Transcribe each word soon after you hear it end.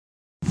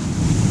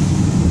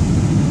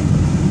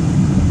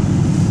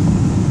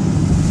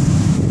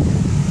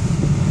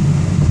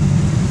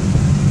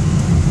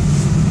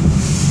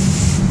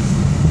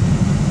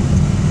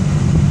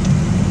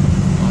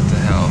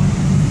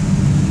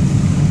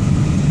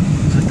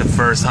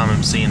first time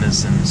I'm seeing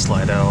this in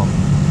Slidell.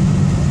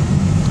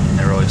 I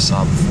never really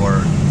saw it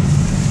before.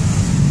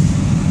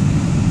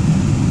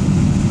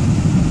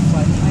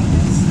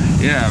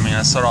 Yeah, I mean,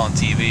 I saw it on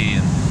TV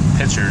and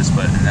pictures,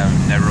 but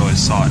never really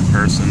saw it in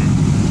person.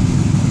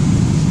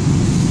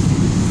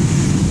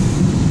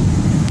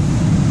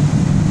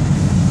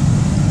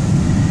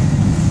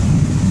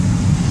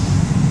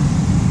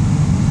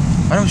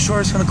 I'm sure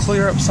it's gonna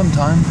clear up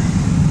sometime.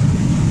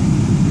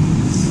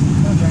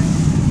 Okay.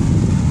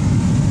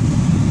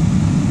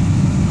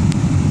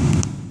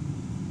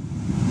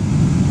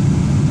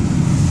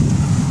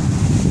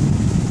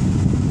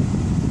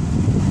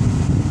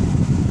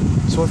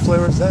 So what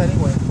flavor is that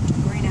anyway?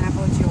 Green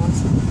apple,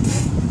 yours.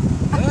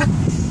 Yeah.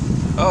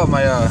 Oh,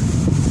 my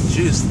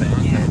juice thing.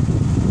 Okay. Yeah.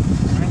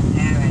 I don't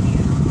have any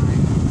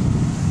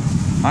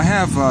of I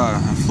have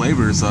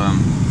flavors. I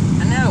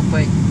know,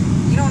 but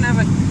you don't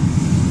ever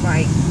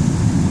like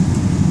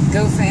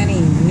go for any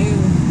new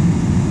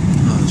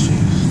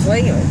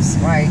flavors.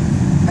 Like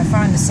I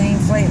find the same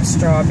flavor: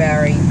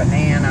 strawberry,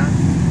 banana.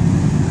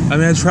 I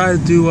mean, I try to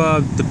do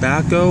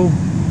tobacco,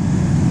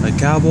 like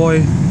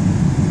cowboy.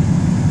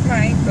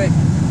 Right, but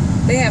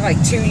they have like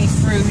Tutti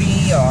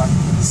Frutti or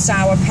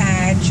Sour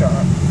Patch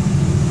or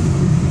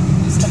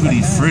stuff Tutti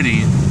like that.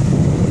 Frutti.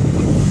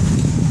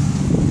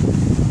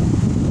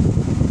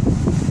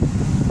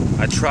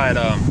 I tried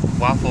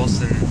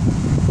waffles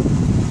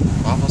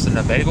and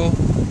a bagel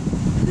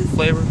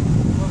flavor.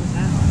 What was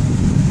that like?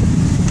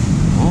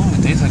 Oh,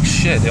 it tastes like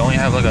shit. They only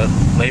have like a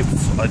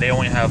they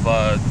only have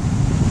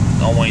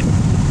only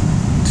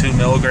 2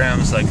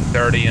 milligrams, like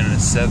 30 in a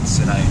sits,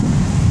 and I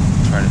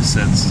tried a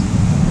sits,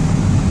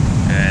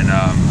 and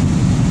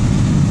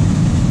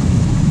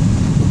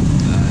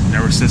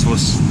never sits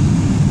was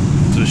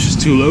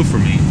just too low for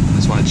me.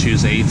 That's why I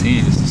choose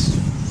 18. It's just,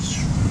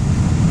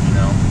 you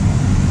know,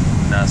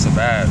 not so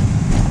bad.